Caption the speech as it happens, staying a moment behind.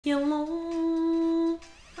Hello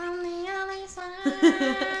from the other side.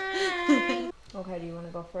 Okay, do you want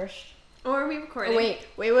to go first? Or are we recording? Oh, wait.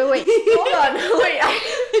 Hold on. Wait.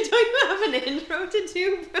 Don't you have an intro to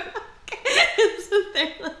do, Brooke? So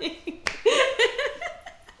they're like...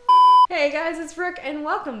 Hey guys, it's Brooke, and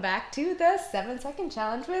welcome back to the 7-second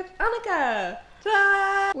challenge with Annika.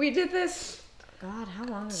 Ta-da! We did this, God, how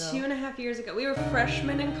long ago? 2.5 years ago. We were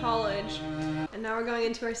freshmen in college, and now we're going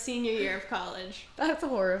into our senior year of college. That's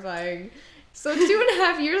horrifying. So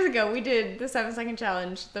 2.5 years ago, we did the 7-second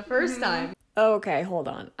challenge the first time. Okay, hold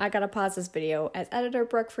on. I gotta pause this video as editor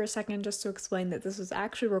Brooke for a second just to explain that this was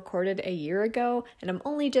actually recorded a year ago, and I'm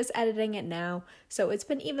only just editing it now, so it's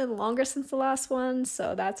been even longer since the last one,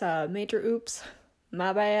 so that's a major oops.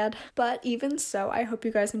 My bad. But even so, I hope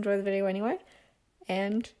you guys enjoy the video anyway.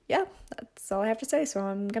 And yeah, that's all I have to say, so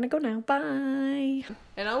I'm gonna go now. Bye!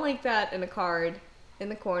 And I'll link that in a card in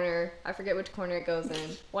the corner. I forget which corner it goes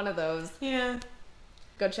in. One of those. Yeah.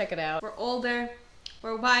 Go check it out. We're older.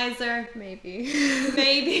 We're wiser. Maybe.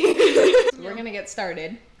 Maybe. We're gonna get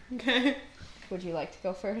started. Okay. Would you like to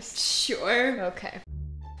go first? Sure. Okay.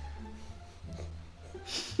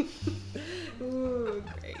 Ooh,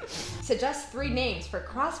 great. Suggest 3 names for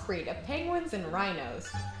crossbreed of penguins and rhinos.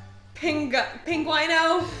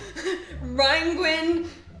 Pinguino, Rhinguin,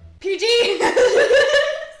 PG.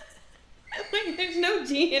 Like, there's no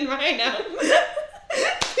G in rhino.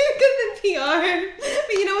 Too good than PR.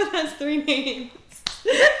 But you know what? That's 3 names.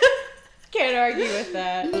 Can't argue with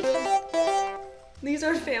that. These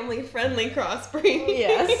are family-friendly crossbreeds.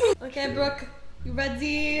 Yes. Okay, Brooke, you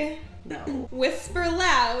ready? No. Whisper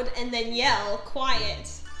loud and then yell quiet.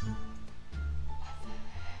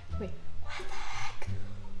 Wait. What the heck?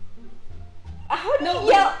 How do No, you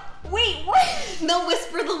yell? Wait, what? No,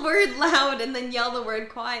 whisper the word loud and then yell the word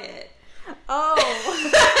quiet. Oh.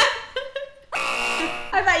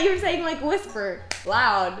 I thought you were saying like whisper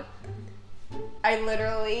loud. I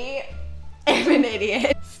literally am an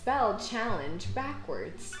idiot. Spell challenge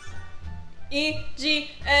backwards.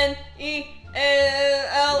 EGNELLAHC?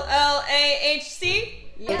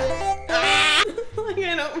 Yeah. Like,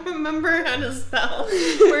 I don't remember how to spell.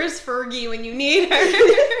 Where's Fergie when you need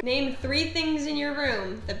her? Name 3 things in your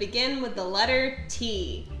room that begin with the letter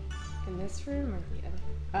T. In this room or the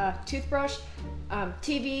other? Toothbrush,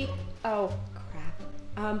 TV, oh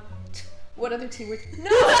crap. What other T words? No!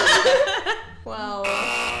 Well,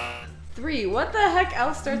 3. What the heck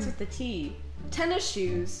else starts with the T? Tennis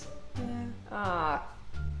shoes. Yeah. Ah,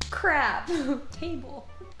 crap. Table.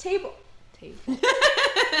 Table.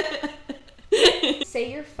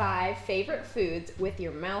 Say your 5 favorite foods with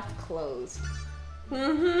your mouth closed.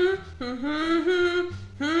 I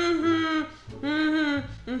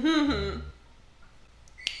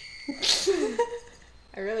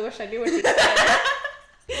really wish I knew what you said.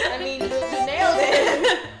 I mean, you nailed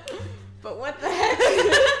it. But what the heck?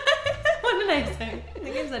 What did I say? I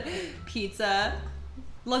think I said pizza,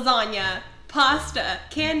 lasagna, pasta,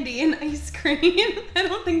 candy, and ice cream. I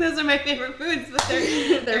don't think those are my favorite foods, but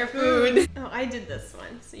they're foods. Oh, I did this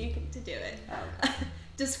one, so you get to do it. Oh.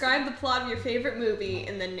 Describe the plot of your favorite movie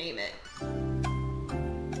and then name it. I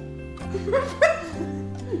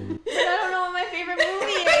don't know what my favorite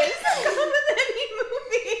movie is. Come up with any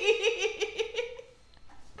movie.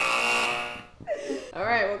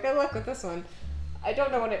 Alright, well, good luck with this one. I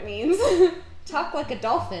don't know what it means. Talk like a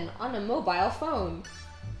dolphin on a mobile phone.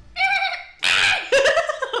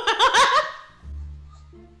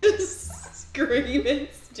 Scream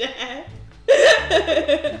instead.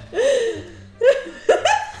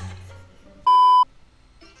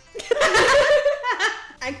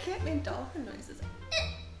 I can't make dolphin noises.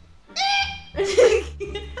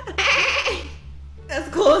 That's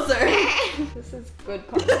closer. This is good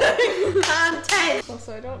content. Content.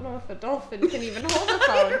 Also, I don't know if a dolphin can even hold a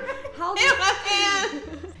phone. How do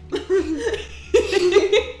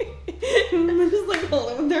I'm just like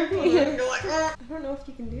hold it with their hand and go like, I don't know if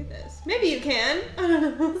you can do this. Maybe you can. I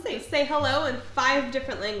don't know. Say hello in 5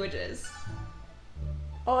 different languages.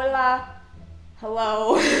 Hola.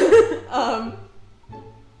 Hello.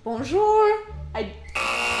 Bonjour.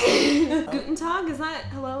 Guten Tag, is that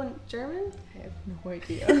hello in German? I have no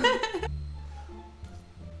idea.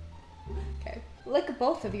 Okay. Lick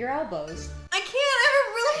both of your elbows. I can't, I have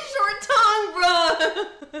a really short tongue, bro.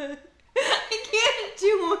 I can't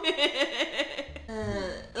do it.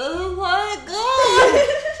 Oh my god.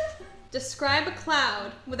 Describe a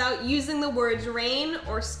cloud without using the words rain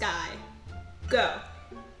or sky. Go.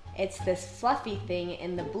 It's this fluffy thing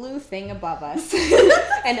in the blue thing above us.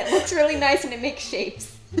 And it looks really nice and it makes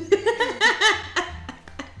shapes.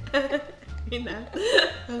 mean that.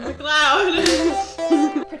 That's a cloud.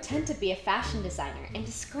 Pretend to be a fashion designer and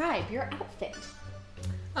describe your outfit.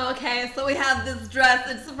 Okay, so we have this dress.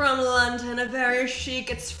 It's from London, a very chic.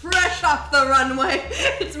 It's fresh off the runway.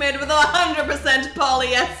 It's made with 100%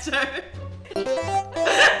 polyester.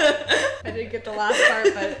 I didn't get the last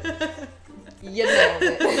part, but you nailed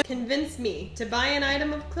it. Convince me to buy an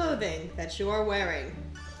item of clothing that you are wearing.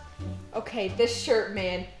 Okay, this shirt,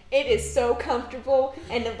 man, it is so comfortable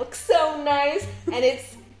and it looks so nice and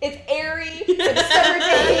it's airy for the summer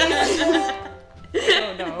days.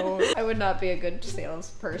 Oh no. I would not be a good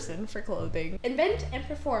salesperson for clothing. Invent and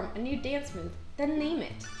perform a new dance move, then name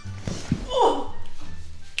it. Oh!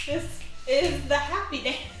 This is the happy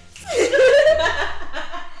dance.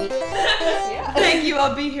 Yeah. Thank you,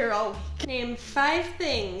 I'll be here all week. Name 5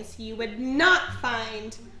 things you would not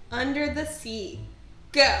find under the sea.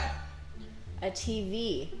 Go. A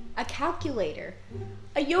TV, a calculator,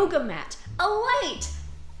 a yoga mat, a light,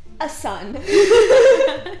 a sun.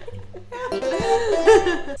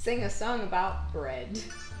 Sing a song about bread.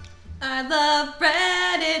 I love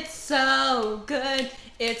bread, it's so good.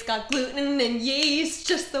 It's got gluten and yeast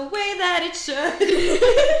just the way that it should.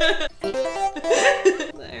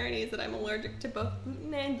 The irony is that I'm allergic to both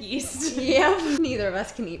gluten and yeast. Yep. Neither of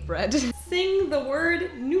us can eat bread. Sing the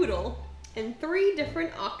word noodle in 3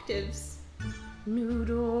 different octaves.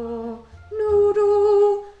 Noodle,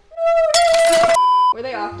 noodle, noodle. Were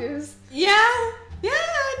they octaves? Yeah,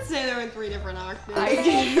 I'd say they were in 3 different octaves.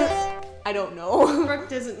 I don't know. Brooke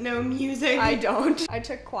doesn't know music. I don't. I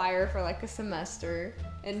took choir for like a semester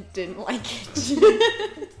and didn't like it.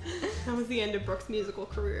 That was the end of Brooke's musical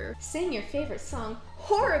career. Sing your favorite song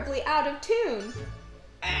horribly out of tune.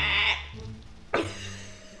 I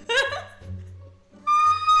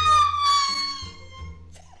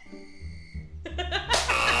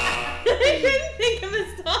couldn't think of a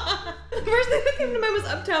song. The first thing that came to mind was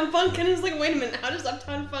Uptown Funk, and I was like, wait a minute, how does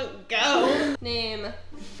Uptown Funk go? Name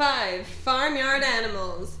 5 farmyard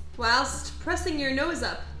animals whilst pressing your nose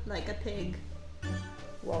up like a pig.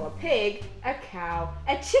 Well, a pig, a cow,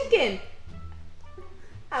 a chicken.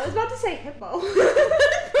 I was about to say hippo.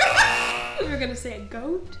 You were gonna say a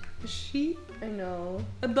goat, a sheep, I know.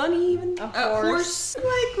 a bunny even, A horse.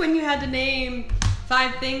 Like when you had to name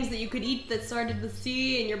 5 things that you could eat that started with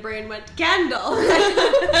C and your brain went candle.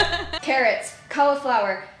 Carrots,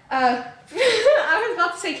 cauliflower, I was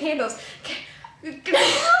about to say candles. Oh no,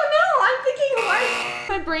 I'm thinking horse.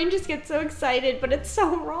 My brain just gets so excited, but it's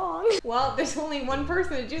so wrong. Well, there's only one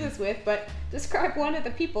person to do this with, but describe one of the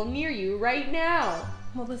people near you right now.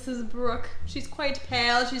 Well, this is Brooke. She's quite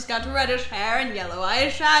pale. She's got reddish hair and yellow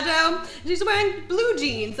eyeshadow. She's wearing blue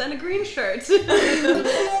jeans and a green shirt.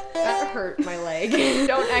 That hurt my leg.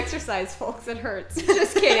 Don't exercise, folks. It hurts.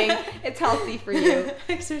 Just kidding. It's healthy for you.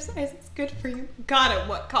 Exercise is good for you. God, at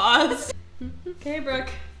what cost? Okay, Brooke.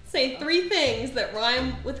 Say 3 things that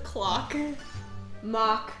rhyme with clock.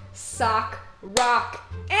 Mock, sock, rock,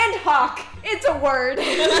 and hawk. It's a word.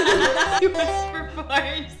 You went for 4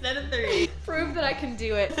 instead of 3. Prove that I can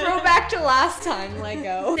do it. Throw back to last time,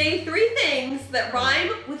 Lego. Say 3 things that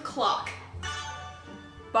rhyme with clock.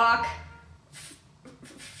 Bach,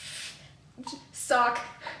 sock,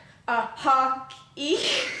 hawk, e.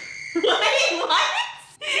 Wait, what?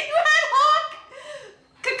 You had hawk?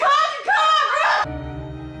 Caca,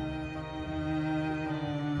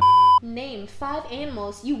 Name 5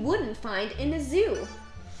 animals you wouldn't find in a zoo.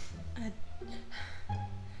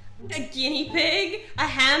 A guinea pig, a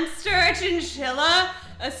hamster, a chinchilla,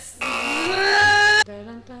 a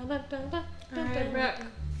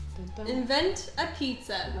Invent a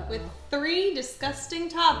pizza with 3 disgusting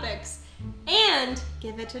topics and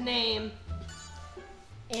give it a name.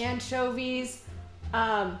 Anchovies,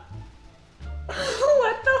 what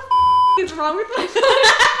the is wrong with my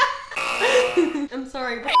phone? I'm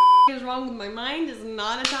sorry, what is wrong with my mind is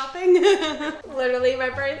not a topping. Literally,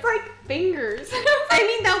 my brain's like fingers. I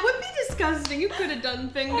mean, that would be disgusting. You could have done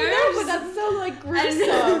fingers. I know, but that's so like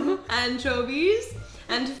gruesome. Anchovies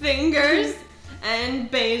and fingers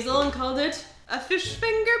and basil and called it a fish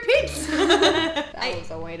finger pizza. That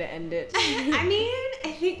was a way to end it. I mean,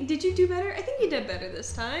 I think, did you do better? I think you did better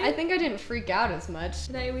this time. I think I didn't freak out as much.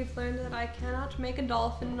 Today we've learned that I cannot make a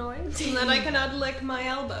dolphin noise and that I cannot lick my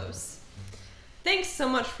elbows. Thanks so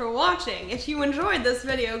much for watching. If you enjoyed this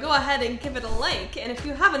video, go ahead and give it a like. And if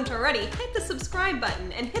you haven't already, hit the subscribe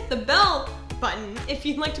button and hit the bell button if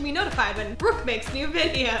you'd like to be notified when Brooke makes new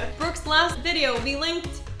videos. Brooke's last video will be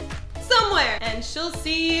linked somewhere, and she'll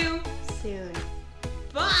see you soon.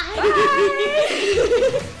 Bye!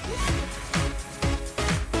 Bye.